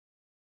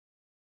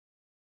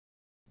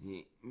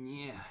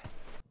Yeah.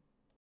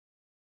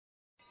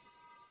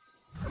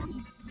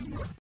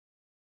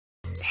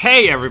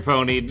 Hey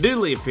everypony,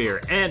 Newleaf here,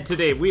 and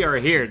today we are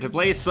here to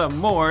play some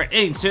more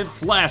ancient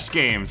Flash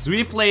games.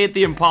 We played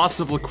the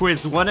Impossible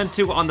Quiz 1 and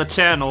 2 on the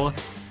channel,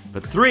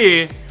 but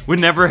 3 we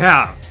never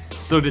have.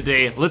 So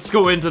today, let's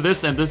go into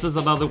this, and this is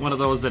another one of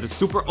those that is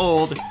super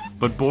old,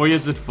 but boy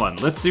is it fun.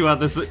 Let's see how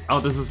this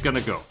is gonna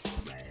go.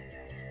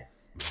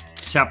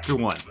 Chapter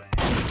 1.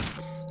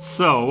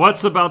 So,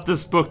 what's about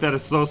this book that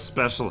is so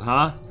special,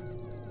 huh?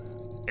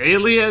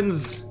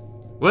 Aliens?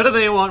 What do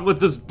they want with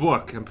this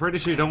book? I'm pretty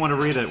sure you don't want to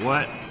read it.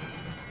 What?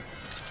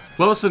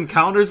 Close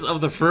Encounters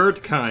of the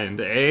Third Kind,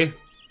 eh?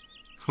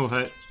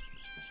 What?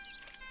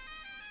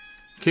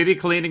 Kitty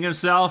cleaning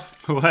himself?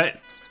 What?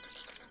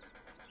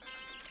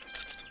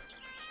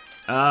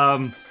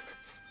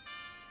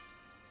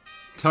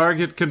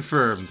 Target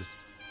confirmed.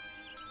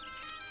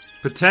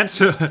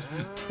 Potential.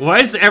 Why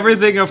is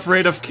everything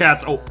afraid of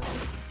cats? Oh.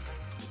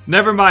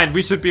 Never mind,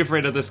 we should be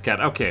afraid of this cat.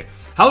 Okay.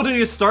 How do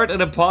you start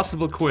an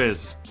impossible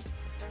quiz?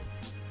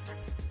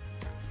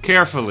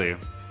 Carefully.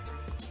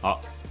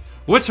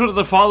 Which one of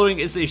the following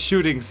is a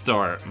shooting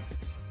star?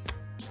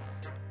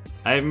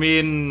 I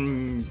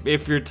mean,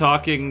 if you're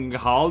talking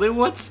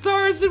Hollywood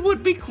stars, it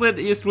would be Clint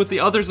Eastwood. The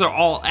others are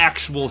all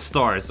actual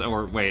stars.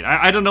 Or wait,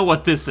 I don't know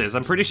what this is.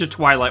 I'm pretty sure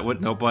Twilight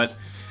would know, but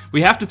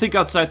we have to think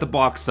outside the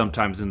box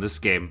sometimes in this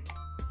game.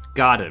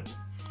 Got it.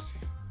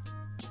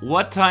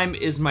 What time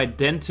is my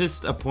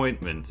dentist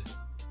appointment?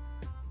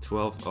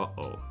 12.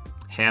 Uh-oh.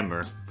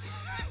 Hammer.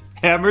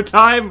 Hammer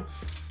time?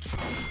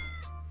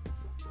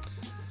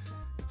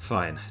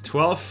 Fine.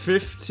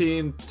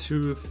 12:15,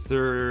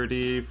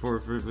 2:30,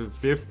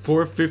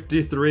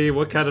 4:53.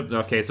 What kind of...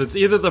 Okay, so it's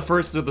either the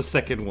first or the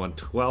second one.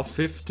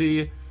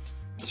 12:50,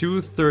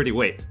 2:30.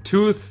 Wait,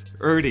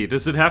 2:30.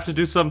 Does it have to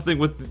do something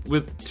with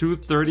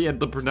 2:30 and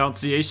the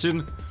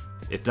pronunciation?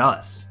 It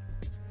does.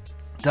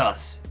 It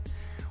does.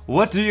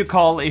 What do you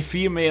call a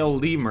female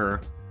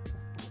lemur?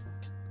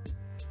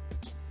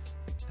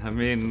 I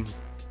mean...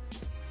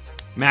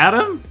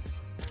 Madam?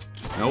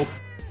 Nope.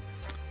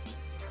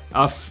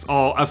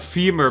 A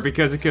femur,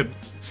 because it could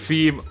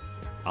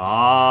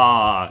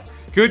Ah.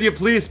 Could you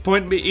please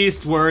point me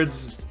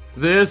eastwards?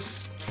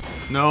 This?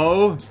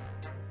 No.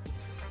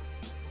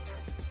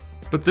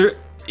 But there...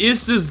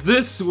 East is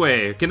this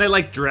way. Can I,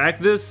 like, drag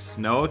this?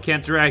 No, I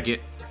can't drag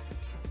it.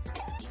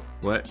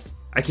 What?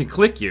 I can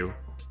click you.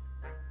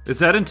 Is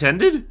that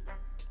intended?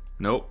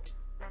 Nope.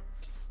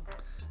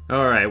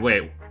 Alright,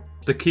 wait.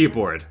 The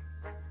keyboard.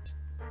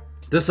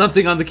 Does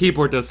something on the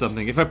keyboard does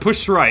something. If I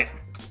push right...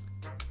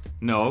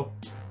 No.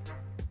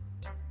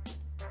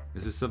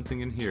 Is there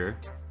something in here?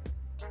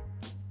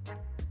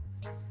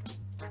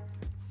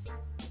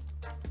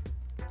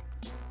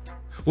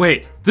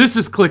 Wait, this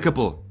is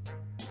clickable.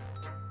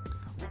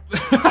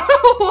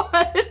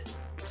 What?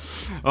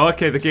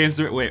 Okay, the game's...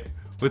 Wait,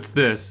 what's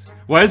this?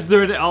 Why is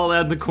there an L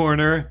in the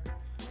corner?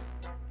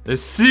 I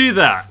see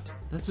that.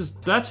 That's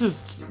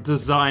just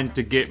designed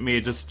to get me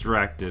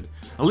distracted.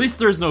 At least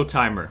there's no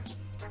timer.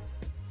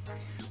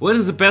 What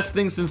is the best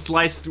thing since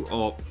sliced...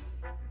 Oh.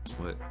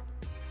 What?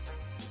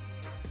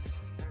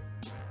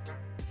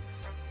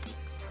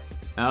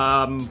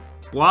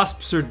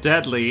 Wasps are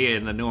deadly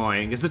and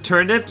annoying. Is it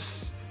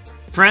turnips?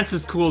 France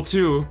is cool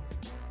too.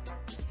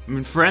 I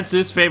mean, France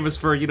is famous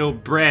for, you know,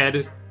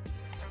 bread.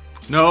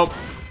 Nope.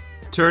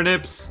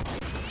 Turnips?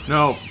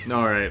 Nope.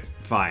 Alright,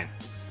 fine.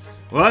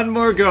 One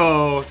more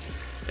go.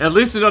 At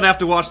least we don't have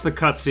to watch the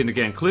cutscene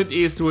again. Clint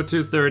Eastwood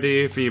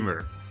 2:30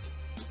 femur.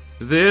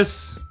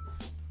 This...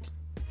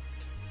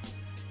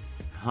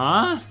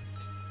 Huh?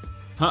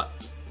 Huh?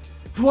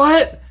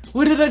 What?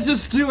 What did I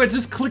just do? I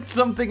just clicked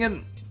something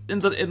in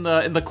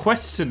the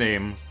question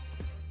name.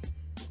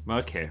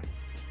 Okay.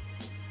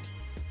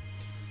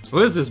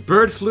 What is this?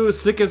 Bird flu,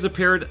 sick as a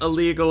parrot,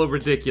 illegal,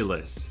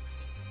 ridiculous.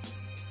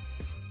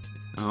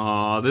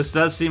 Oh, this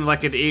does seem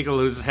like an eagle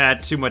who's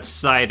had too much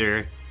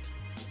cider.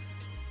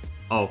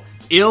 Oh,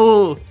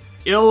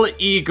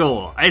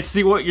 illegal. I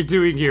see what you're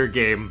doing here,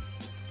 game.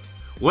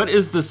 What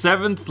is the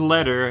 7th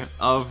letter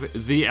of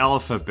the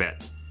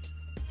alphabet?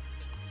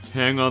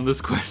 Hang on,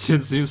 this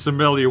question seems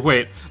familiar.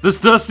 Wait, this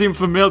does seem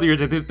familiar.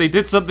 They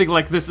did something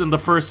like this in the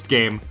first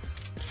game.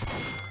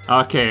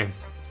 Okay,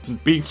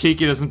 being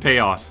cheeky doesn't pay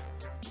off.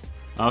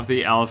 Of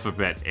the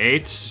alphabet.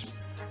 H?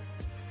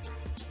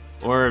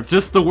 Or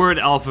just the word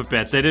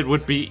alphabet, then it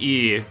would be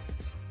E.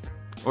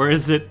 Or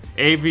is it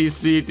A, B,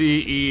 C,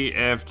 D, E,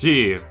 F,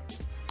 G?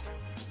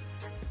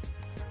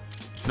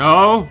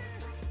 No?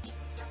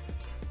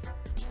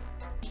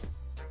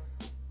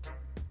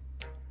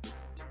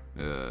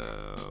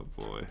 Oh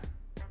boy.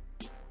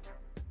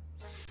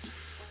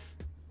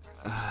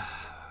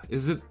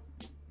 Is it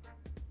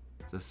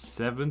the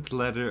 7th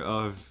letter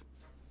of...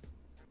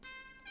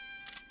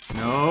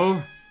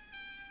 No?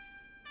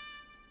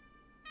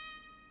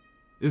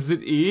 Is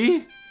it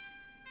E?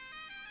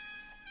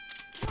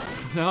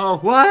 No,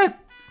 what?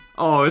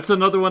 Oh, it's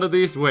another one of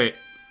these? Wait.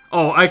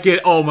 Oh, I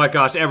get... Oh my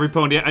gosh, every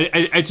pony.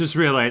 I just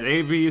realized.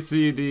 A, B,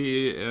 C, D,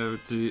 E,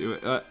 F, G...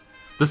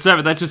 The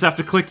 7th, I just have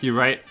to click you,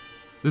 right?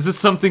 Is it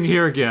something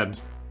here again?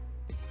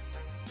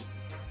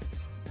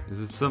 Is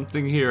it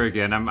something here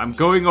again? I'm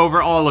going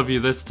over all of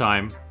you this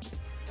time.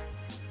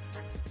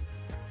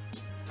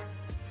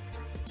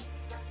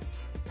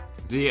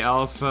 The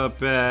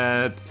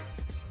alphabet.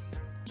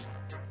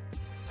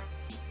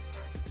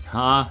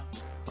 Huh?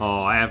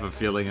 Oh, I have a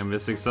feeling I'm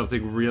missing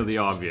something really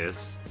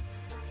obvious.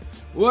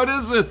 What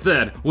is it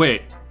then?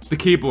 Wait, the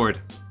keyboard.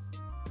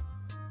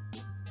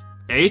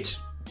 H?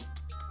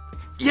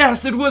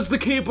 Yes, it was the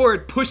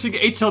keyboard! Pushing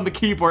H on the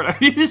keyboard. Are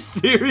you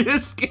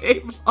serious,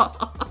 game?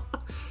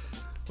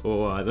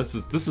 Oh, this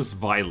is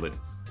violent.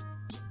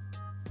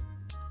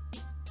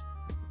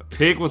 A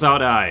pig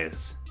without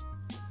eyes.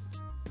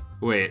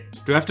 Wait,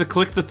 do I have to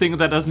click the thing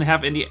that doesn't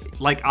have any,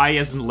 like, I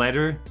as in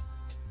letter?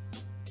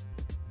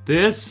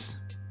 This?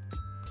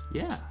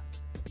 Yeah.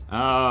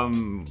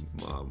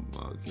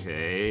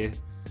 Okay.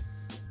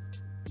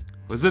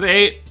 Was it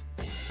 8?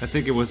 I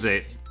think it was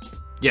 8.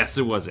 Yes,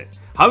 it was 8.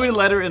 How many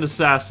letter in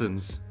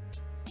Assassins?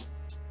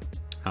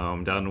 Oh,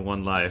 I'm down to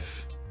 1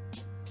 life.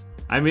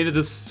 I mean, it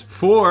is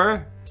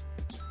 4.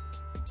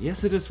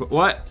 Yes, it is.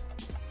 What?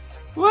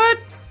 What?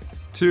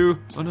 2.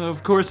 Oh no,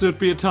 of course it would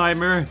be a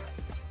timer.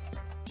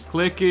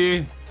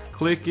 Clicky,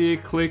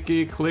 clicky,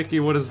 clicky,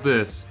 clicky. What is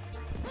this?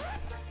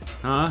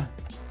 Huh?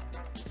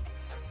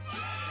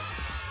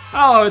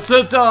 Oh, it's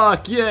a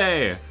dog!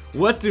 Yay!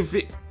 What do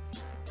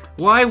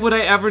Why would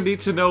I ever need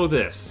to know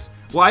this?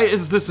 Why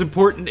is this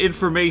important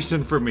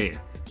information for me?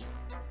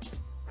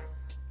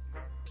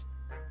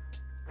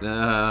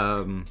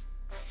 What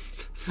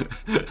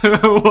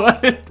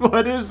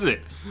is it?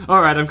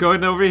 Alright, I'm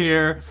going over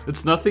here.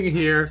 It's nothing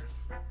here.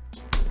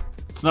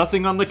 It's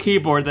nothing on the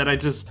keyboard that I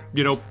just,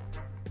 you know,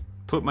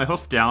 put my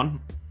hoof down.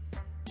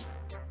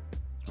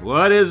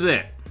 What is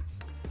it?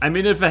 I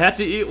mean, if I had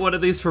to eat one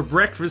of these for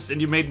breakfast and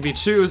you made me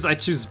choose,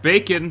 I'd choose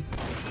bacon.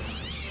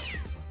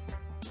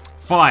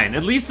 Fine,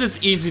 at least it's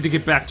easy to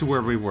get back to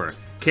where we were.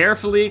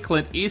 Carefully,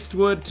 Clint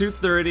Eastwood,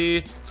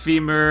 230,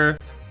 femur,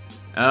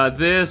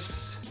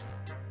 this,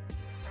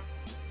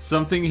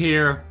 something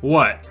here,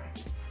 what?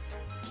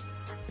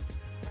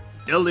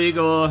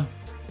 Illegal,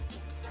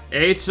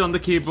 H on the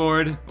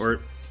keyboard,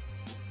 or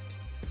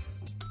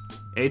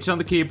H on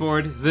the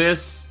keyboard,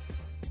 this.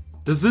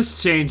 Does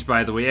this change,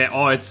 by the way? Yeah,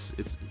 oh, it's,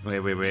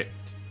 wait.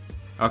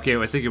 Okay,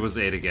 I think it was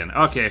 8 again.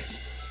 Okay.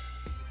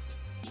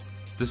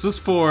 This was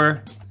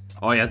 4.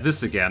 Oh yeah,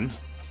 this again.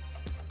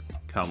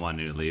 Come on,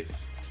 New Leaf.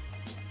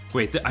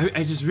 Wait,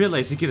 I just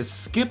realized you get a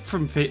skip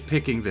from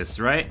picking this,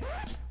 right?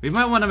 We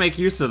might want to make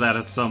use of that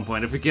at some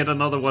point if we get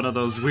another one of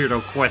those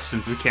weirdo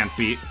questions we can't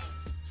beat.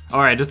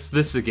 Alright, it's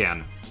this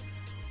again.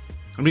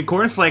 I mean,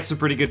 cornflakes are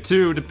pretty good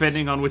too,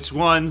 depending on which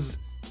ones.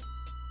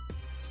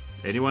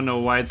 Anyone know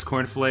why it's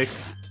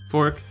cornflakes?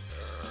 Fork?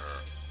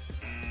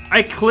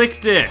 I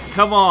clicked it!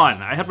 Come on!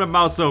 I had my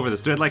mouse over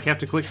this. Do I like have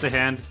to click the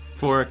hand?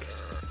 Fork?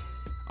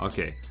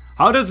 Okay.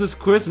 How does this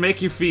quiz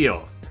make you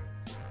feel?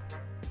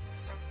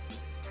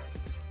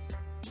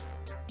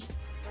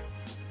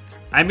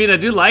 I mean, I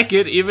do like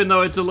it, even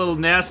though it's a little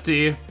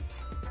nasty.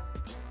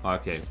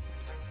 Okay.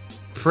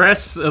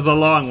 Press the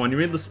long one. You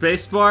mean the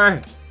space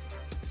bar?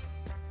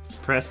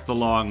 Press the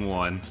long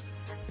one.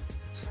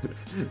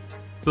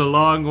 The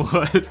long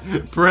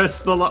one. Press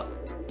the long...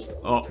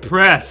 Oh,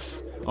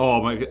 press!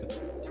 Oh my god.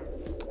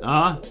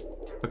 Huh?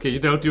 Okay, you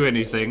don't do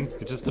anything.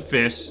 You're just a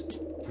fish.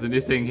 Is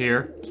anything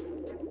here?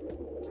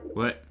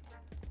 What?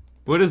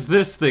 What is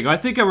this thing? I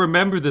think I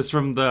remember this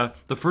from the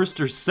first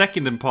or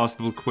second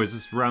Impossible quiz,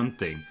 this round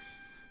thing.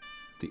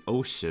 The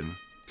ocean.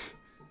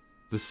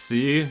 The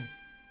sea.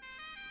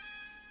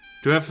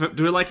 Do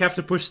I like have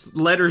to push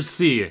letter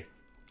C?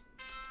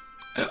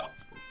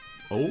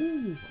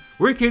 Oh.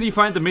 Where can you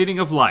find the meaning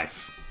of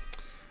life?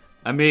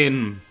 I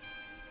mean,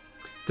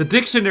 the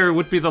dictionary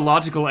would be the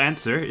logical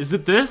answer. Is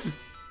it this?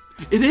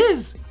 It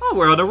is! Oh,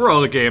 we're on a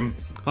roller game.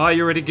 Oh,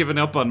 you already given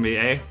up on me,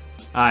 eh?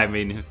 I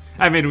mean,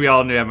 we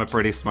all knew I'm a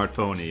pretty smart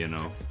pony, you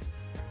know.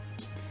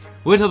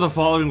 Which of the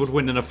following would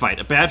win in a fight?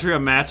 A badger, a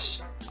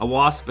match, a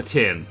wasp, a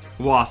tin.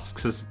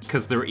 Wasps,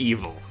 because they're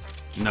evil.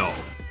 No.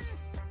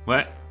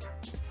 What?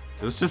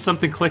 There was just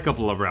something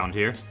clickable around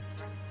here.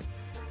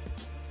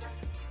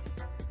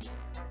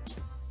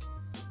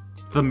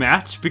 The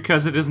match,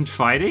 because it isn't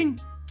fighting?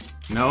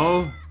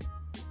 No.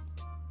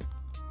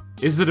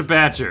 Is it a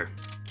badger?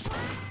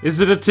 Is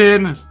it a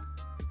tin?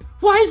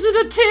 Why is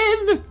it a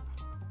tin?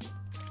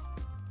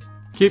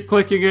 Keep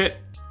clicking it.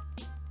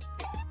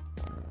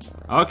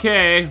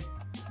 Okay.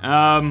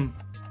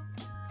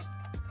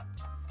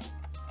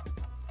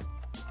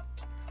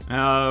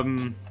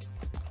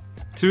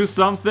 Two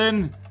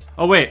something?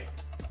 Oh wait.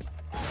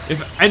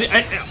 If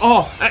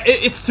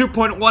it's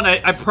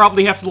 2.1. I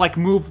probably have to like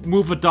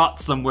move a dot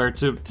somewhere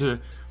to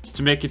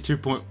make it 2.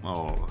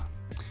 Oh.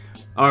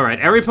 All right,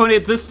 everypony.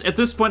 At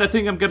this point, I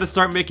think I'm gonna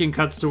start making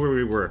cuts to where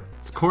we were.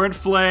 It's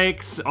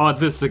cornflakes. Oh,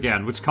 this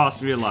again, which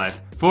cost me a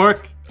life.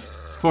 Fork,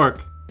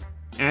 fork,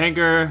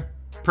 anger.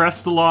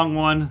 Press the long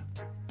one.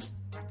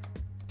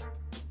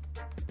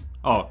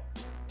 Oh.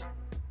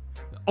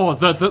 Oh,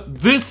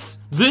 this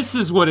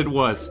is what it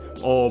was.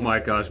 Oh my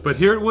gosh. But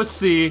here it was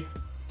C,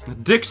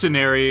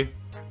 dictionary,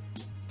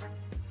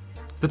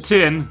 the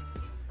tin,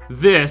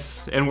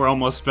 this, and we're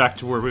almost back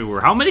to where we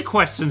were. How many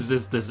questions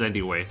is this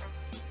anyway?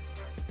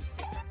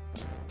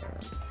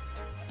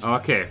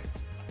 Okay.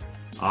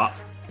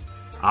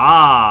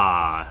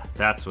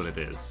 That's what it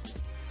is.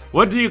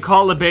 What do you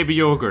call a baby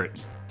yogurt?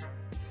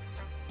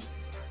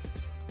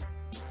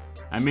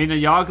 I mean, a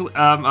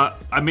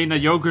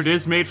yogurt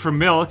is made from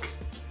milk.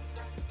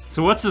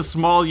 So what's a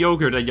small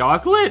yogurt? A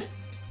yogurt?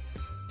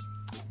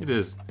 It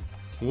is.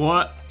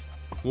 What?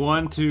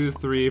 1, 2,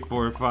 3,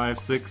 4, 5,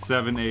 6,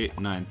 7, 8,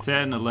 9,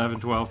 10, 11,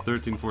 12,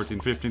 13, 14,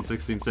 15,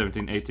 16,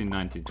 17, 18,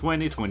 19,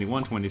 20,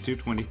 21, 22,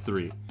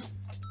 23.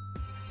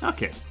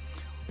 Okay.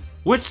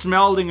 Which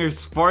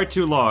Smeldinger's far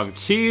too long?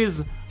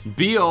 Cheese,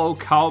 B.O.,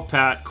 cow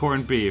pat,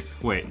 corned beef.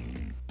 Wait.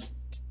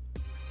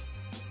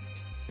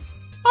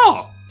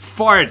 Oh!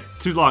 Far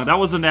too long. That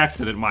was an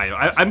accident, Mayo.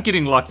 I'm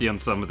getting lucky on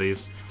some of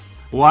these.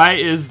 Why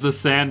is the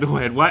sand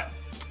wet? What?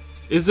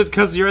 Is it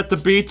because you're at the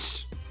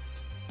beach?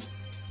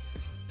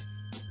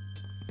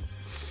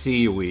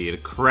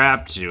 Seaweed.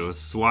 Crap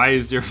juice. Why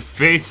is your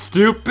face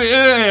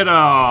stupid?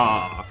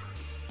 Oh.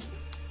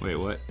 Wait,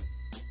 what?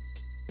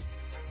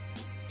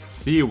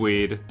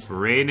 Seaweed.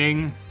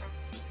 Raining?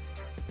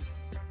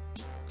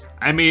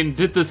 I mean,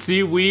 did the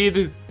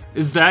seaweed...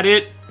 Is that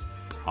it?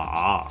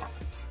 Ah.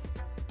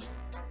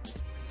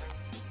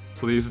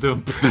 Please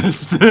don't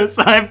press this.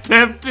 I'm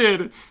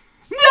tempted.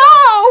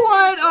 No!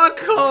 What? Oh,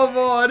 come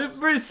on. It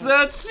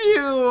resets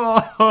you.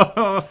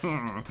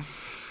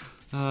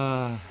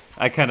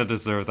 I kind of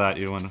deserve that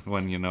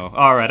when you know.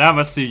 Alright,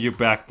 I'ma see you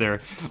back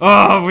there.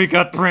 Oh, we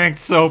got pranked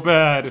so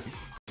bad.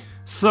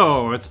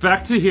 So, it's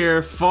back to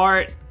here.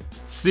 Fart.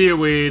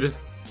 Seaweed.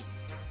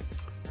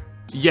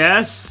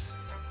 Yes?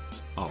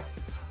 Oh.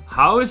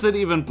 How is it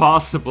even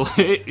possible?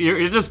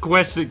 You're just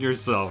questioning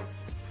yourself.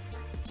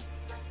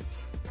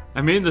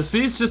 I mean, the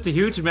sea's just a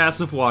huge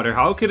mass of water.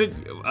 How could it...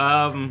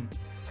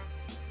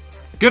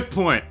 Good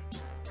point.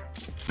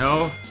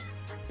 No?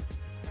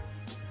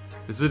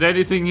 Is it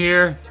anything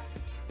here?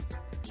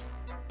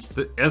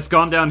 It's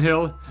gone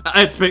downhill?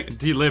 It's big...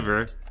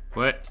 Deliver.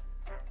 What?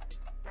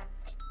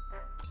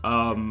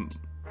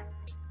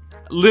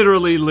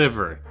 Literally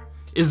liver.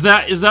 Is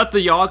that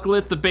the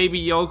yogurt, the baby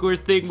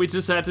yogurt thing we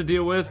just had to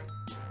deal with?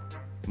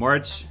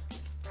 March.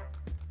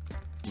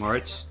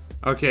 March.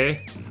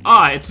 Okay.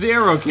 Ah, it's the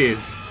arrow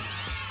keys.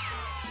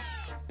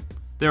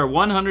 There are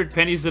 100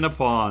 pennies in a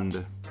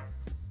pond.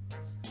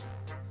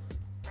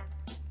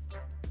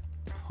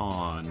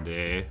 Pond,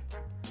 eh?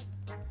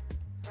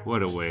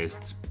 What a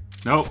waste.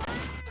 Nope.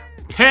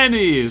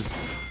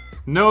 Pennies!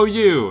 No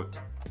you!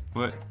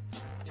 What?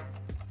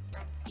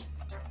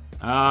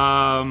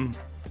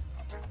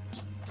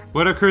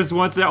 What occurs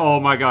once a- Oh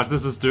my gosh,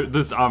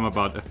 this I'm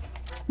about to-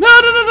 No!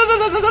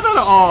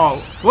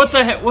 Oh! What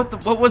the heck?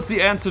 What was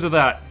the answer to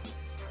that?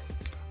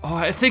 Oh,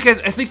 I think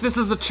this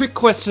is a trick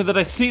question that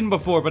I've seen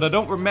before, but I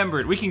don't remember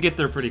it. We can get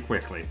there pretty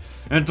quickly.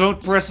 And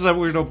don't press that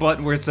weirdo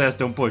button where it says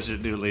don't push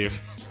it, do leave.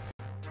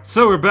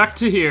 So we're back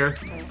to here.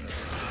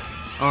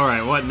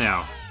 Alright, what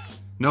now?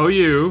 No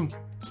you.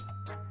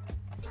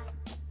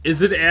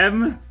 Is it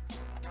M?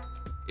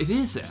 It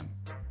is M.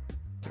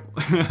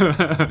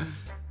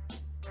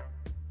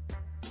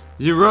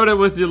 You wrote it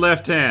with your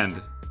left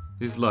hand.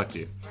 He's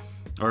lucky.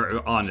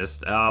 Or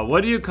honest.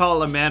 What do you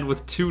call a man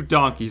with 2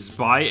 donkeys?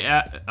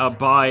 Biased?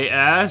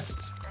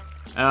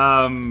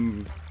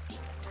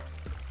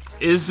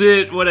 Is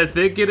it what I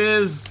think it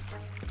is?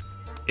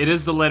 It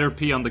is the letter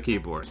P on the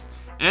keyboard.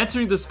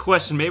 Answering this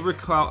question may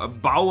require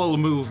bowel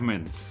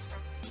movements.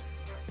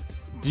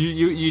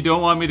 You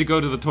don't want me to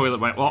go to the toilet,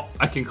 right? Well,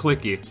 I can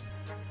click you.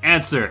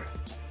 Answer.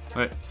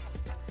 Wait.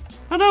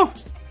 Oh no.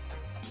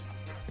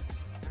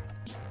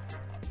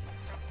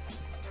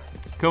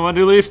 Come on,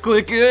 Leaf,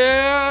 click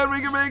it! We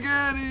can make it!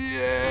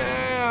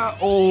 Yeah!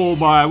 Oh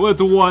my,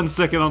 with 1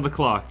 second on the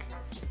clock.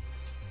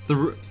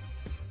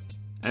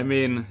 I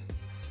mean,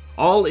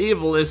 all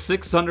evil is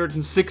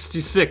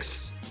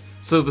 666.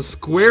 So the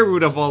square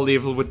root of all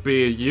evil would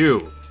be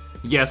you.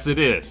 Yes, it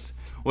is.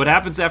 What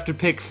happens after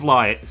pigs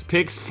fly?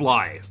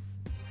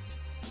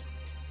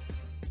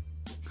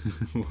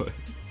 What?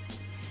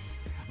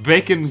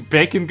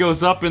 Bacon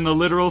goes up in the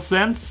literal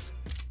sense?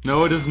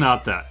 No, it is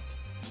not that.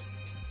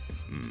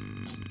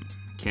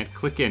 Can't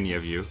click any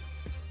of you.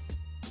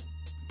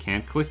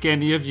 Can't click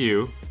any of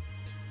you.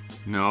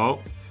 No.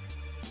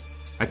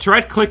 I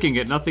tried clicking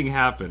it, nothing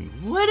happened.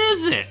 What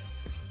is it?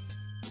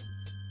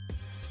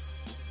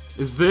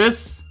 Is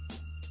this?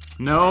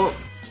 No.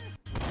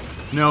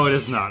 No, it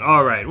is not.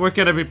 Alright, we're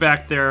gonna be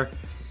back there.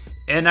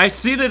 And I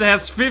see that it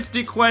has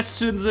 50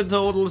 questions in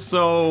total,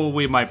 so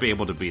we might be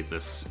able to beat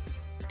this.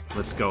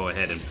 Let's go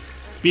ahead and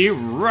be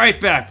right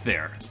back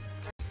there.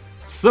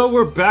 So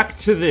we're back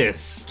to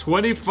this.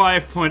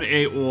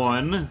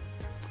 25.81.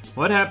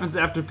 What happens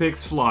after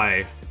pigs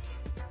fly?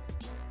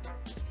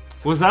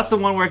 Was that the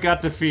one where it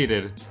got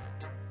defeated?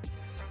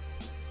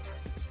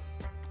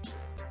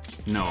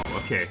 No,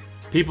 okay.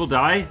 People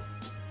die?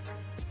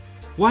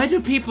 Why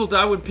do people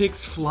die when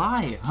pigs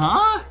fly?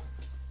 Huh?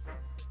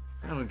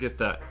 I don't get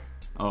that.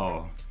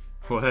 Oh.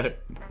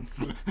 What?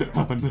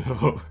 Oh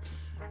no.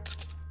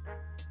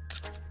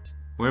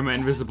 Where my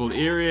invisible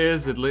ear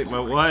is, it lit my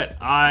what?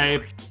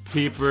 Eye,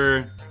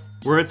 peeper,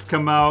 words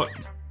come out.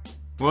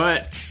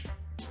 What?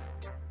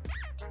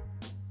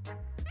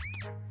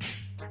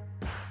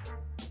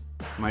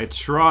 My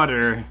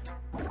trotter.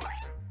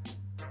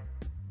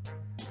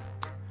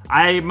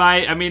 I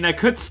mean, I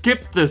could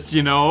skip this,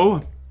 you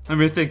know? Let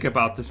me think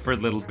about this for a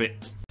little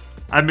bit.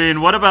 I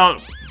mean, what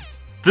about...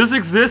 This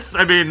exists?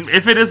 I mean,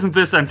 if it isn't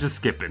this, I'm just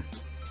skipping.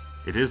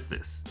 It is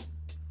this.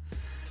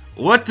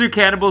 What do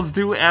cannibals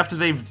do after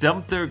they've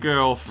dumped their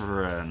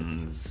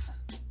girlfriends?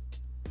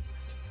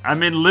 I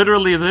mean,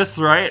 literally this,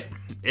 right?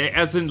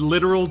 As in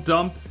literal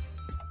dump?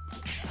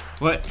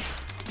 What?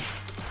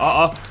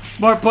 Uh-oh.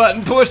 More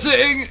button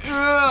pushing!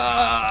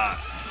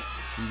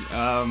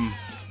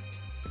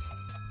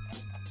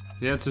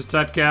 The answer's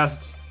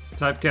typecast.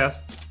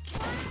 Typecast.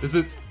 Is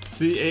it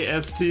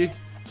C-A-S-T?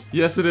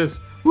 Yes, it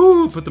is.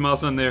 Woo! Put the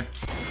mouse on there.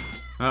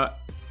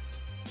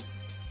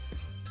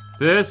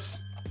 This.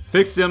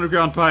 Fix the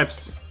underground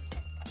pipes.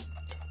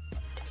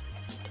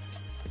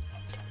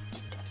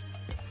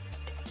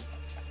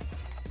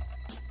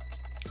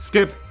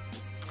 Skip.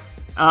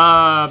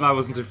 I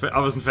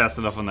wasn't fast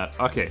enough on that.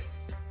 Okay.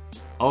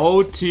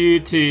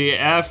 O-T-T-F-F.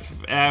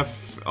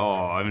 Oh,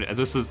 I mean,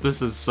 this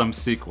is some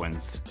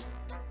sequence.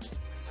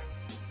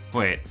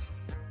 Wait.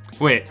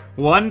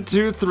 1,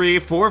 2, 3,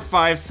 4,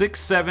 5, 6,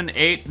 7,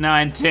 8,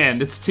 9,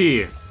 10. It's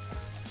T.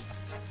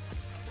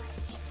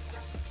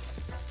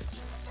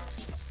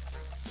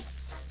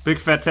 Big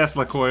fat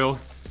Tesla coil.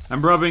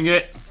 I'm rubbing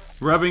it.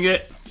 Rubbing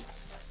it.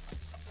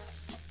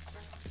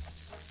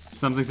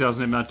 Something tells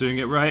me I'm not doing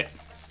it right.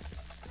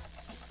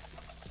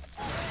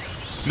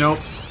 Nope.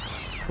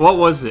 What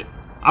was it?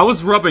 I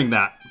was rubbing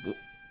that.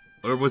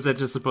 Or was that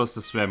just supposed to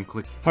spam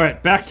click?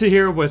 Alright, back to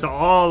here with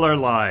all our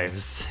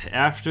lives.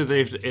 After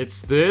they've...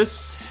 It's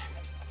this.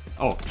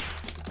 Oh.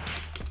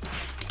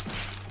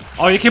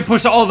 Oh, you can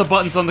push all the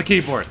buttons on the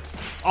keyboard.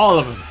 All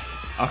of them.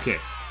 Okay.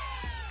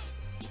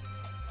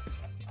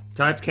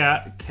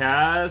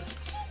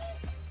 Typecast.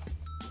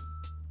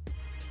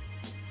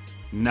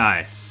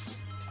 Nice.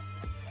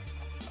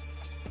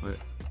 Wait.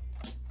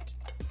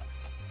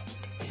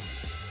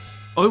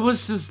 Oh, it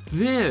was just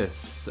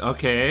this.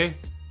 Okay.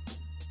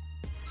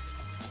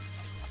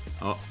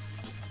 Oh.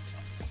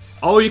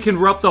 Oh, you can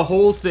rub the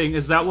whole thing.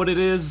 Is that what it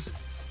is?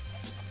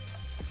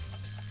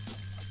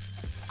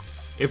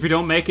 If we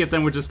don't make it,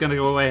 then we're just gonna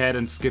go ahead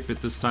and skip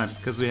it this time,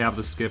 because we have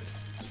the skip.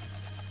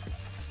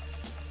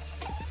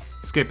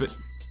 Skip it.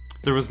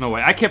 There was no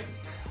way.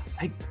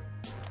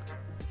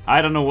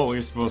 I don't know what we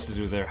were supposed to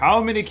do there.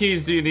 How many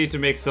keys do you need to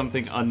make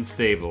something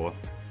unstable?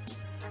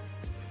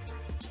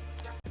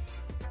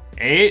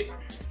 8?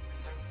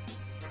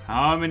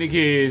 How many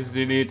keys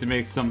do you need to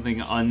make something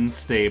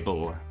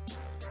unstable?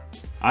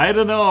 I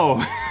don't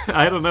know.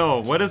 I don't know.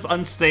 What is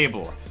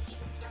unstable?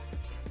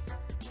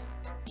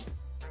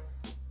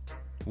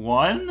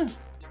 1?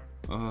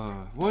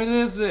 What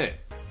is it?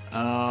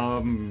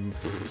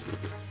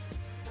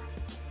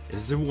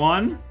 Is there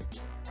 1?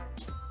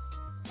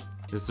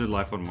 Is there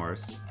life on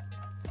Mars?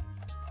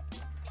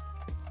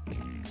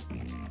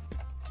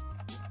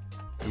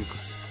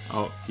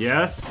 Oh,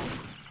 yes?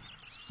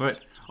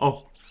 What?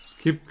 Oh,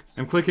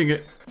 I'm clicking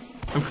it.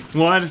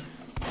 1,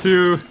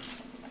 2,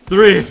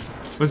 3.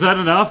 Was that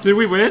enough? Did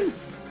we win?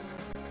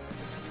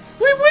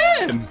 We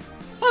win!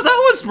 Oh,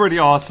 that was pretty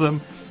awesome.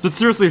 But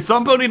seriously,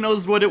 somebody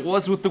knows what it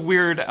was with the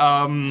weird,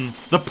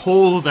 the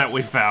pole that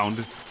we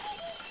found.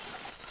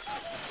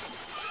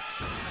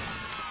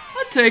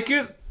 I'd take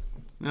it.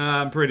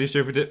 I'm pretty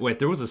sure if we did. Wait,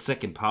 there was a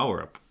second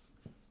power-up.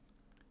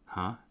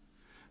 Huh?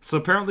 So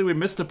apparently we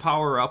missed a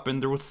power-up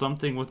and there was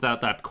something with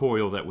that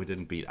coil that we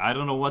didn't beat. I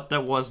don't know what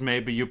that was.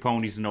 Maybe you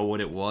ponies know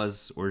what it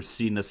was or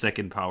seen a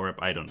second power-up.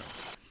 I don't know.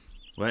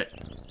 What?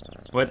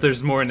 What?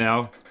 There's more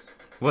now.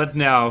 What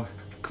now?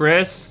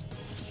 Chris?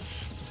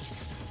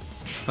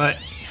 What?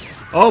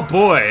 Oh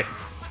boy!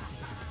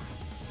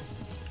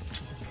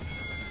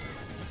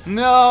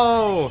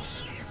 No!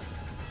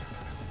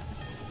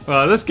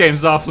 Well, this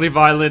game's awfully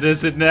violent,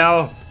 is it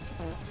now?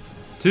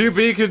 To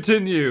be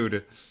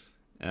continued.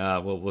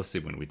 Well, we'll see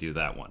when we do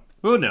that one.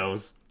 Who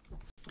knows?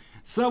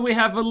 So we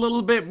have a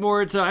little bit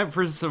more time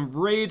for some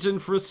rage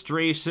and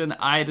frustration.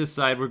 I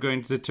decide we're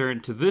going to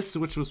turn to this,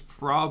 which was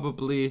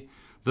probably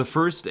the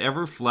first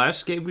ever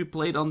Flash game we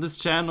played on this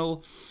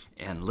channel.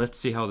 And let's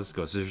see how this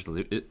goes.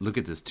 Look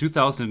at this,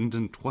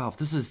 2012.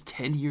 This is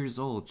 10 years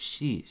old,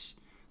 sheesh.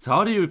 So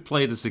how do you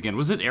play this again?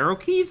 Was it arrow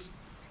keys?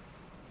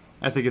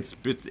 I think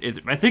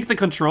I think the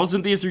controls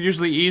in these are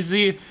usually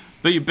easy,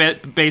 but you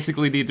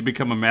basically need to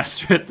become a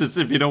master at this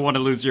if you don't want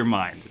to lose your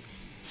mind.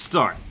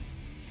 Start.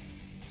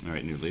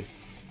 Alright, new leaf.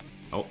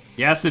 Oh,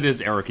 yes it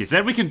is arrow keys.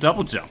 Then we can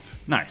double jump.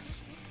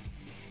 Nice.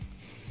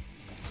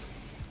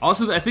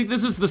 Also, I think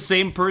this is the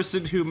same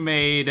person who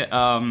made,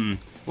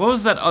 what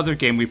was that other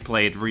game we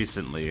played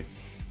recently?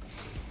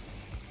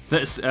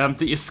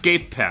 The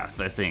escape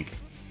path, I think.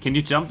 Can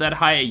you jump that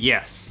high?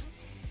 Yes.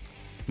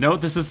 No,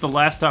 this is the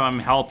last time I'm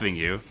helping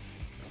you.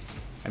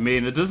 I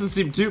mean, it doesn't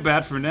seem too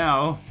bad for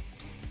now.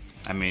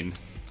 I mean,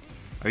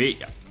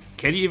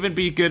 can you even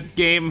be good,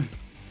 game?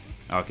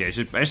 Okay,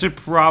 I should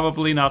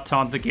probably not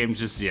taunt the game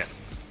just yet.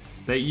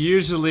 That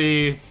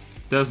usually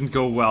doesn't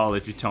go well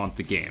if you taunt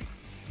the game.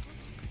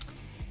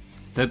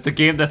 The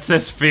game that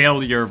says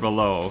failure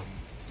below.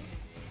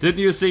 Didn't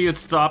you say you'd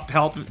stop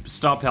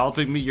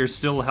helping me? You're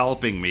still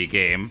helping me,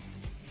 game.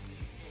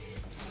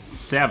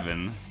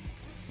 7.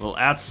 We'll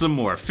add some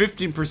more.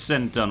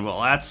 15% done.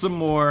 We'll add some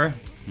more.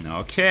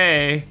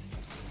 Okay.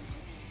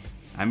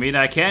 I mean,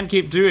 I can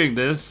keep doing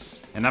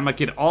this, and I'm gonna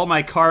get all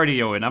my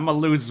cardio, and I'm gonna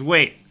lose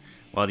weight.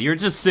 While you're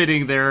just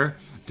sitting there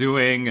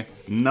doing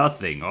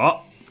nothing.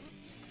 Oh.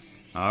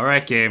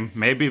 Alright, game.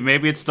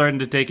 Maybe it's starting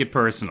to take it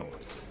personal.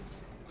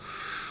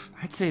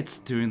 I'd say it's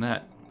doing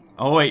that.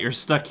 Oh wait, you're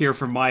stuck here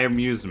for my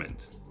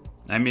amusement.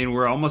 I mean,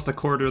 we're almost a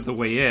quarter of the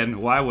way in.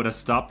 Why would I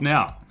stop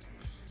now?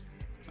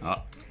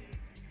 Oh.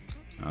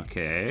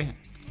 Okay.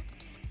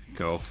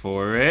 Go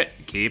for it.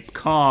 Keep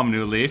calm,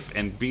 New Leaf,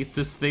 and beat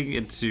this thing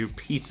into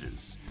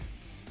pieces.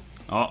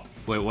 Oh,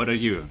 wait, what are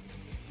you?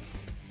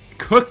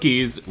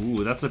 Cookies?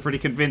 Ooh, that's a pretty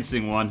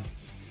convincing one.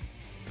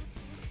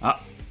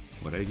 Ah,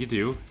 what do you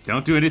do?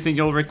 Don't do anything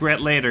you'll regret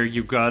later.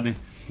 You're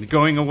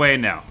going away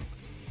now.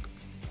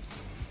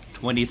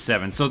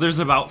 27. So there's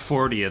about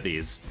 40 of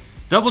these.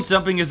 Double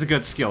jumping is a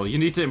good skill. You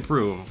need to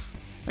improve.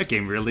 That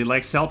game really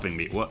likes helping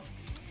me. What?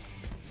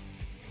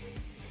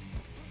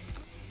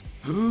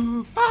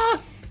 Ah!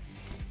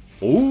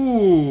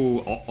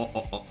 Ooh!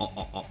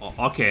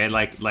 Okay, I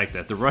like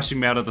that. They're rushing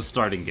me out of the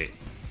starting gate.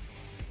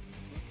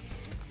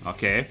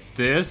 Okay,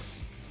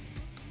 this.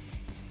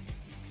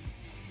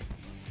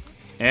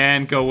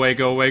 And go away,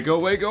 go away, go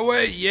away, go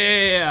away!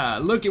 Yeah!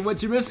 Look at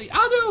what you're missing.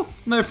 Oh no!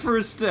 My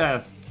first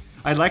death.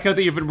 I like how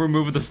they even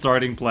removed the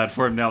starting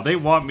platform now. They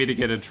want me to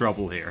get in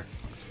trouble here.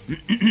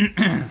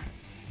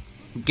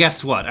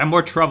 Guess what? I'm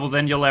more trouble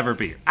than you'll ever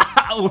be.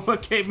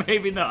 Okay,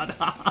 maybe not.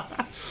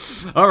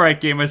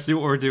 Alright, game, I see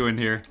what we're doing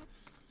here.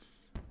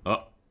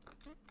 Oh.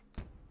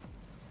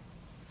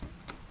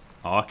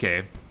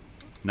 Okay.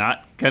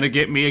 Not gonna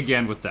get me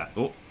again with that.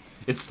 Oh,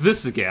 it's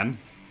this again.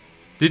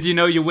 Did you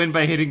know you win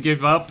by hitting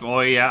give up?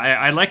 Oh yeah,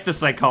 I like the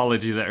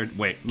psychology there.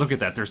 Wait, look at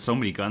that. There's so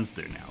many guns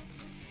there now.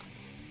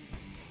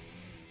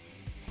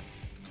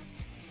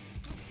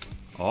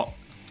 Oh.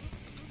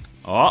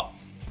 Oh.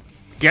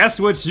 Guess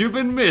what you've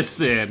been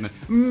missing?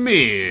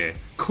 Me.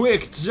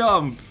 Quick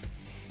jump.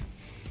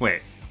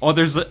 Wait. Oh,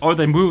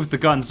 they moved the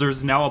guns.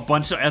 There's now a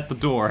bunch at the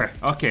door.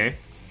 Okay.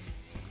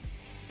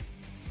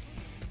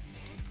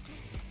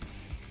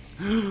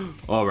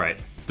 All right.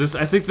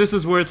 I think this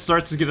is where it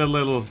starts to get a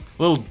little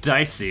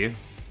dicey.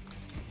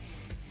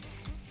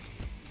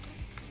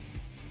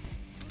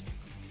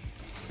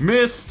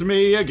 Missed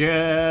me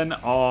again.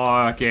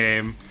 Aw,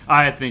 game.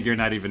 I think you're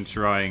not even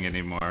trying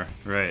anymore.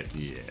 Right,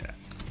 yeah.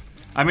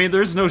 I mean,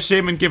 there's no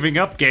shame in giving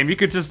up, game. You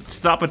could just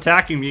stop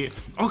attacking me.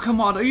 Oh,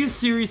 come on. Are you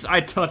serious? I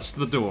touched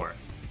the door.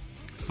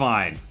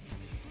 Fine.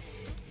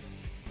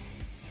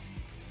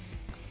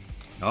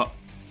 Oh.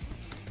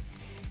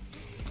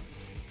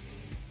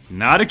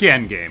 Not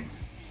again, game.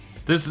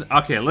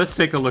 Okay, let's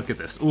take a look at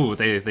this. Ooh,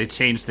 they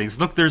changed things.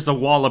 Look, there's a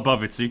wall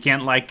above it, so you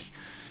can't, like,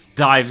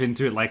 dive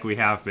into it like we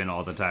have been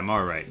all the time.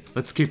 Alright,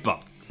 let's keep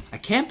up. I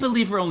can't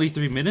believe we're only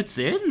 3 minutes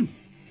in.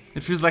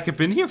 It feels like I've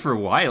been here for a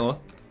while.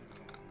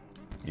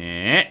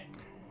 Eh.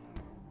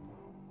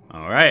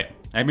 Alright.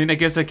 I mean, I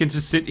guess I can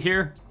just sit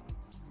here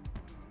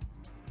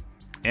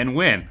and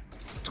win.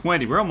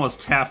 20. We're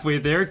almost halfway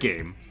there,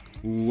 game.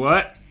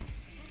 What?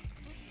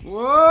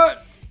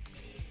 What?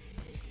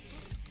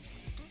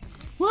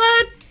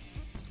 What?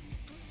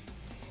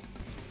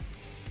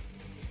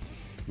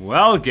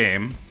 Well,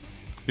 game.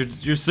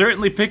 You're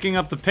certainly picking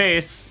up the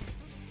pace.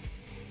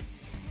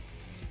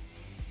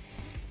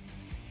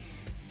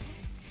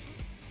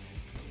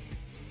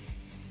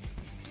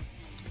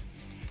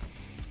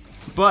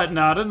 But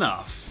not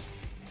enough.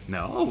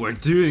 No, we're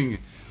doing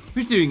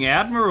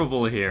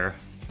admirable here.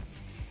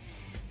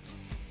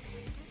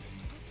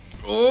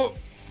 Oh.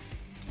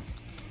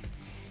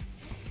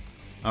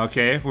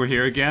 Okay, we're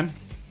here again.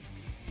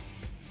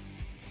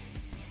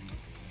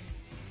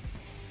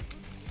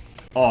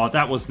 Oh,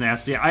 that was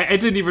nasty. I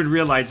didn't even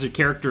realize your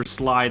character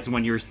slides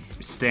when you're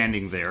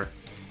standing there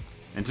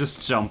and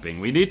just jumping.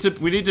 We need to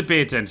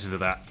pay attention to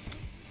that.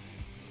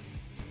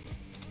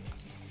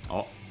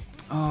 Oh.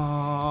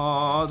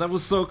 Oh, that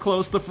was so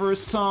close the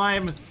first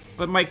time.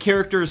 But my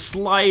character is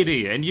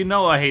slidey, and you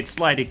know I hate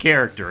slidey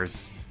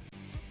characters.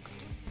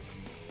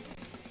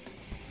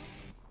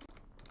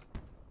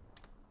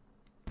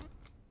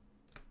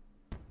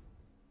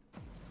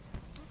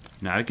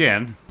 Not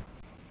again.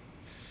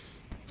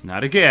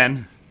 Not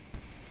again.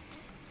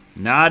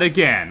 Not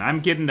again. I'm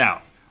getting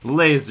out.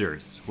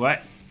 Lasers.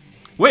 What?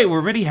 Wait, we're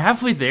already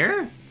halfway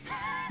there?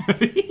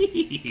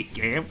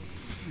 Game.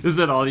 Is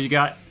that all you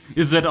got?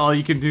 Is that all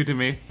you can do to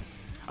me?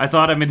 I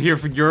thought I'm in here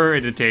for your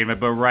entertainment,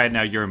 but right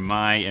now you're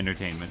my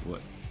entertainment.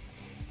 What?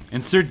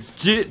 Insert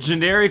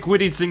generic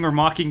witty singer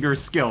mocking your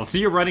skill. See,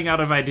 you're running out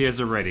of ideas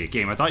already.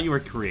 Game, I thought you were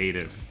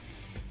creative.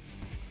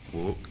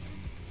 Whoa.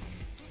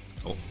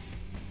 Oh.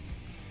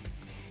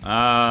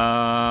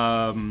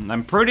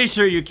 I'm pretty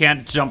sure you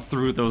can't jump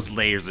through those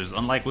lasers,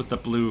 unlike with the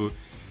blue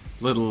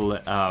little,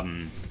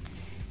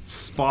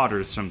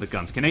 spotters from the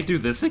guns. Can I do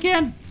this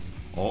again?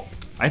 Oh,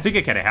 I think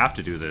I kind of have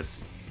to do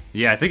this.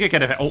 Yeah, I think I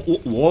kind of. Oh,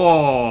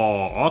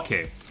 whoa.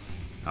 Okay.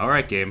 All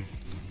right, game.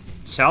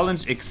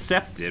 Challenge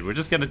accepted. We're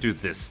just gonna do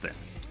this then.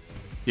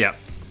 Yeah,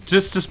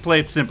 just play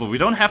it simple. We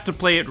don't have to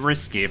play it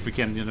risky if we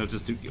can, you know,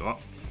 just do. Oh.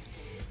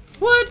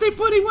 What? They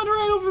went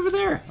right over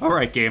there. All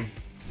right, game.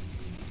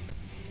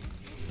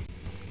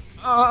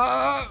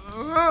 All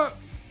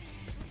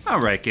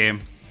right,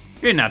 game.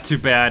 You're not too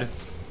bad.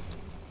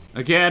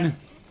 Again,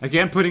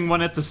 putting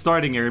one at the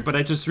starting area, but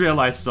I just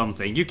realized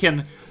something. You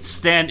can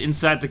stand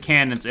inside the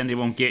cannons and they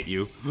won't get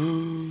you.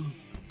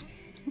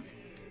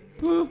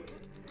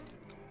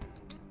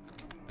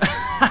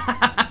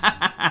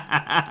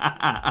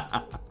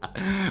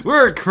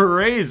 We're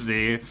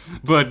crazy,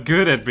 but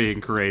good at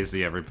being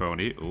crazy,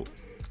 everypony. Ooh.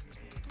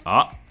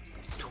 Ah,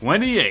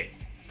 28.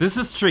 This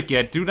is tricky.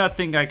 I do not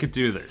think I could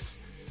do this.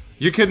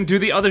 You couldn't do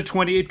the other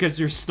 28 because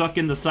you're stuck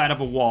in the side of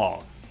a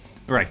wall.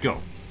 Alright, go.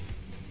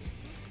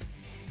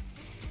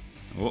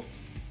 Oh.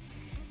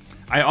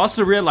 I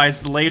also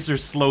realized the lasers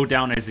slow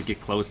down as they get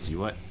close to you.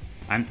 What?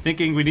 I'm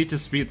thinking we need to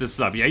speed this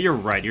up. Yeah, you're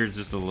right. You're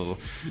just a little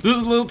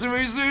too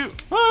easy.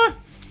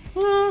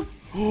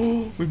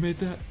 Oh, we made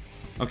that.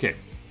 Okay.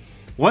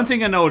 One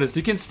thing I noticed,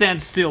 you can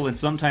stand still and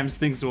sometimes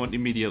things won't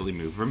immediately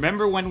move.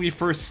 Remember when we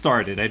first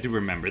started? I do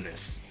remember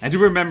this. I do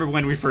remember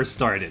when we first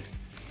started.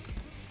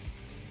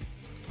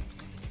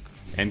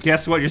 And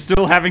guess what? You're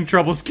still having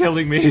troubles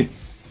killing me.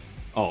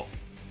 Oh.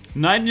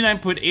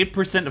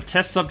 99.8% of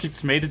test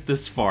subjects made it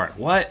this far.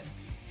 What?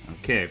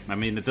 Okay, I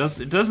mean, it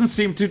doesn't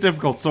seem too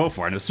difficult so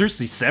far. No,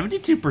 seriously,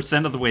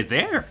 72% of the way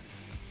there.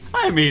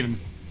 I mean,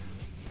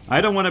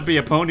 I don't want to be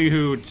a pony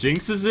who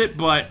jinxes it,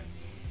 but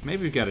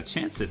maybe we've got a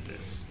chance at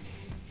this.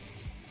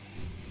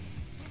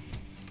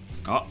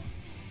 Oh.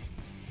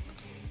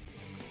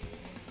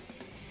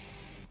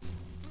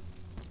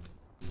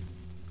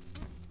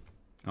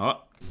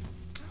 Oh.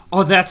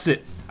 Oh, that's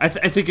it. I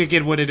think I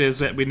get what it is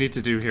that we need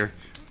to do here.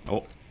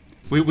 Oh.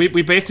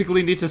 We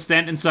basically need to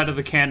stand inside of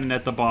the cannon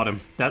at the bottom.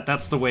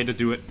 That's the way to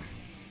do it.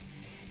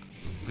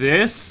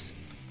 This.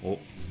 Oh.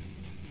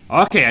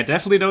 Okay, I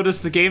definitely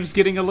noticed the game's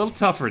getting a little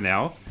tougher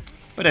now,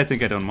 but I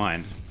think I don't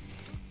mind.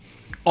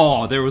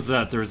 Oh, there was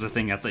a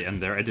thing at the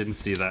end there. I didn't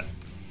see that.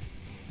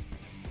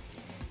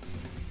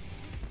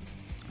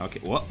 Okay,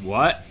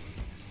 what?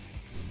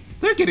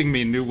 They're getting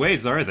me in new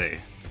ways, are they?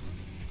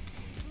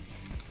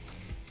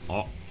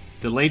 Oh,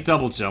 delayed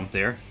double jump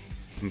there.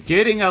 I'm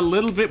getting a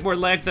little bit more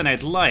lag than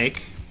I'd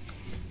like.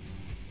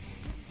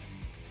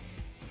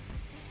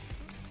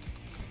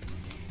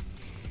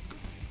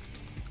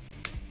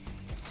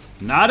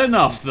 Not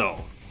enough,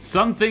 though.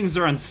 Some things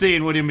are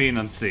unseen. What do you mean,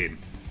 unseen?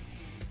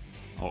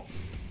 Oh.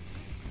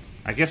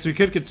 I guess we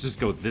could just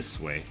go this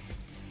way.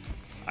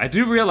 I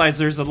do realize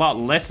there's a lot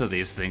less of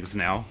these things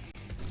now.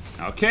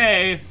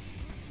 Okay.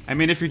 I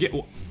mean, if you get...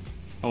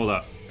 Hold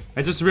up.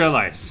 I just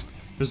realized.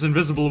 There's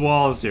invisible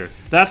walls here.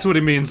 That's what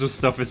it means when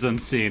stuff is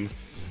unseen.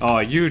 Oh,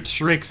 you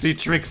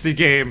tricksy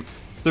game.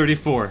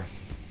 34.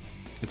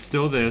 It's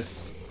still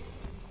this.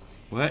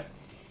 What?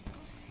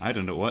 I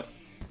don't know what.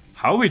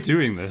 How are we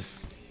doing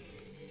this?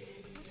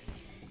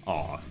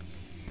 Aw.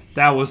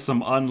 That was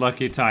some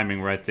unlucky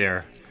timing right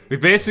there. We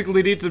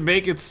basically need to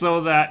make it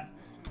so that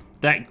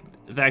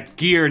that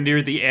gear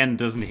near the end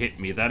doesn't hit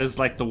me. That is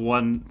like the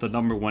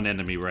number one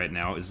enemy right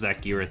now, is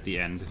that gear at the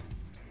end.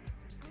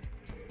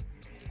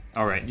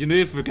 Alright, you know,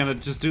 if we're gonna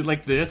just do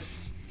like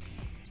this.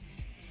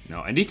 No,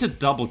 I need to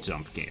double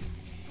jump, game.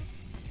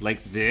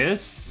 Like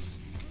this.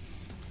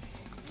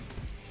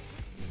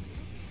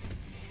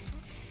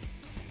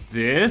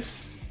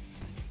 This.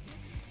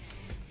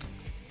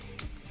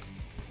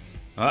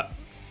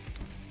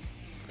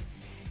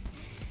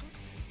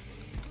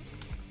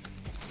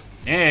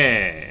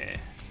 Eh.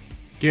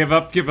 Give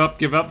up.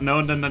 No.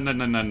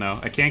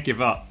 I can't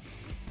give up.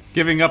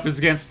 Giving up is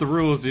against the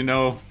rules, you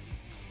know.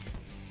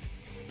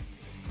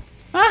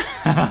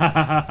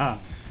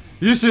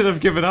 You should have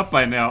given up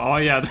by now. Oh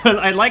yeah,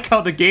 I like how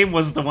the game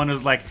was the one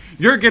who's like,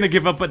 you're gonna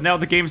give up, but now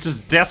the game's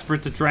just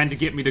desperate to trying to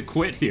get me to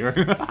quit here.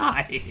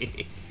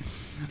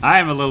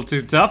 I'm a little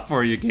too tough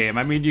for you, game.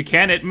 I mean, you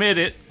can't admit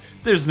it.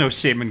 There's no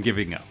shame in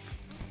giving up.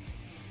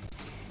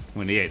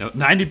 28,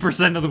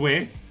 90% of the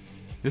way?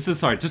 This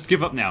is hard, just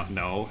give up now.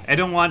 No, I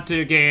don't want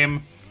to,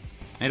 game.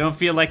 I don't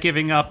feel like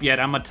giving up yet.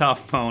 I'm a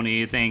tough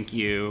pony, thank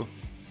you.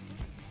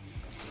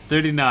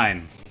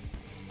 39.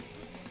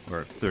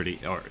 Or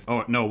 30, or,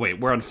 oh, no, wait,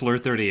 we're on floor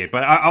 38,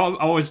 but I'll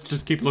always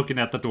just keep looking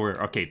at the door.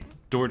 Okay,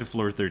 door to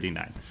floor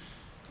 39.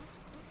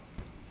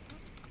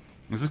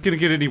 Is this gonna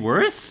get any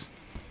worse?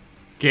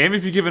 Game,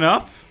 have you given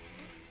up?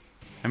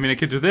 I mean, I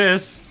could do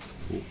this.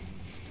 Ooh.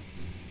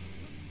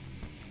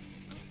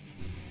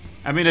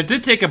 I mean, it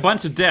did take a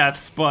bunch of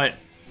deaths, but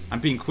I'm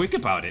being quick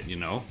about it, you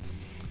know?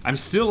 I'm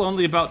still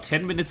only about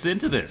 10 minutes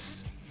into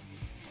this.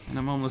 And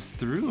I'm almost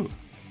through.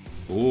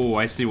 Oh,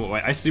 I see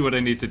what I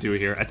need to do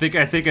here. I think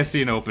I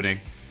see an opening.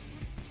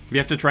 We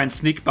have to try and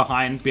sneak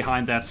behind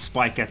that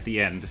spike at the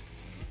end.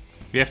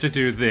 We have to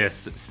do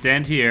this.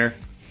 Stand here.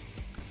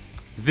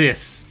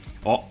 This.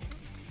 Oh.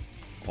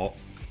 Oh.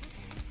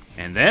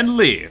 And then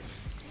leave.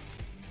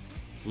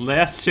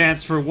 Last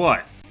chance for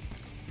what?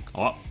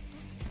 Oh.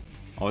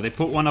 Oh, they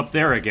put one up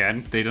there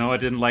again. They know I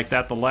didn't like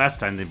that the last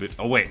time they put...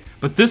 Oh, wait.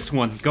 But this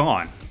one's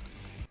gone.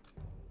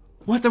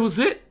 What? That was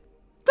it?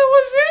 That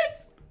was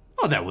it?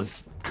 Oh, that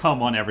was...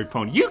 Come on,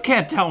 everypony. You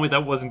can't tell me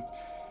that wasn't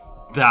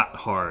that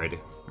hard,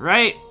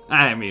 right?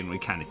 I mean, we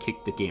kind of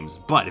kicked the game's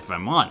butt, if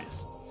I'm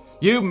honest.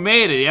 You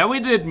made it. Yeah,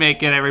 we did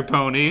make it,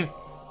 everypony.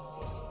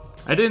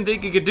 I didn't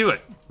think you could do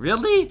it.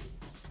 Really?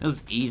 It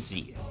was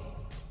easy.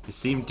 You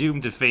seemed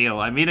doomed to fail.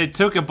 I mean, it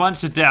took a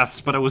bunch of deaths,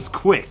 but it was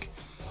quick.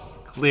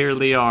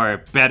 Clearly are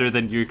better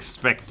than you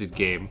expected,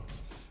 game.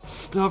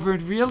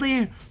 Stubborn,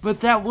 really? But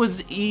that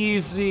was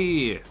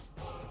easy.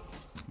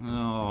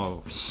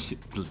 Oh, shit.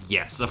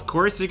 Yes, of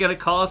course you're gonna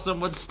call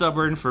someone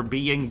stubborn for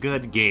being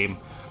good, game.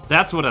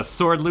 That's what a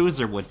sore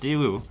loser would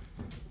do.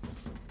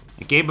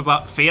 A game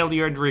about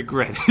failure and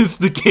regret. Is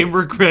the game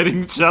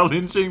regretting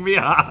challenging me?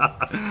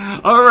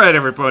 Alright,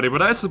 everybody,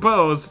 but I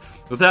suppose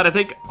with that, I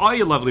thank all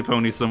you lovely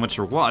ponies so much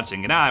for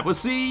watching, and I will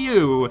see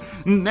you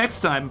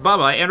next time.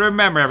 Bye-bye, and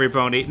remember,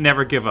 everypony,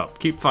 never give up.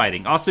 Keep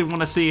fighting. Also, if you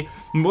want to see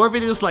more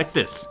videos like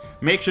this,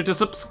 make sure to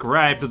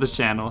subscribe to the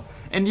channel,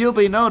 and you'll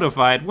be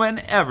notified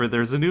whenever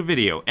there's a new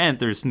video, and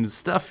there's new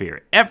stuff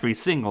here every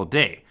single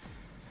day.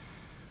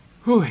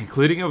 Whew,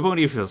 including a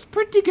pony feels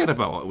pretty good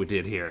about what we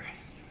did here.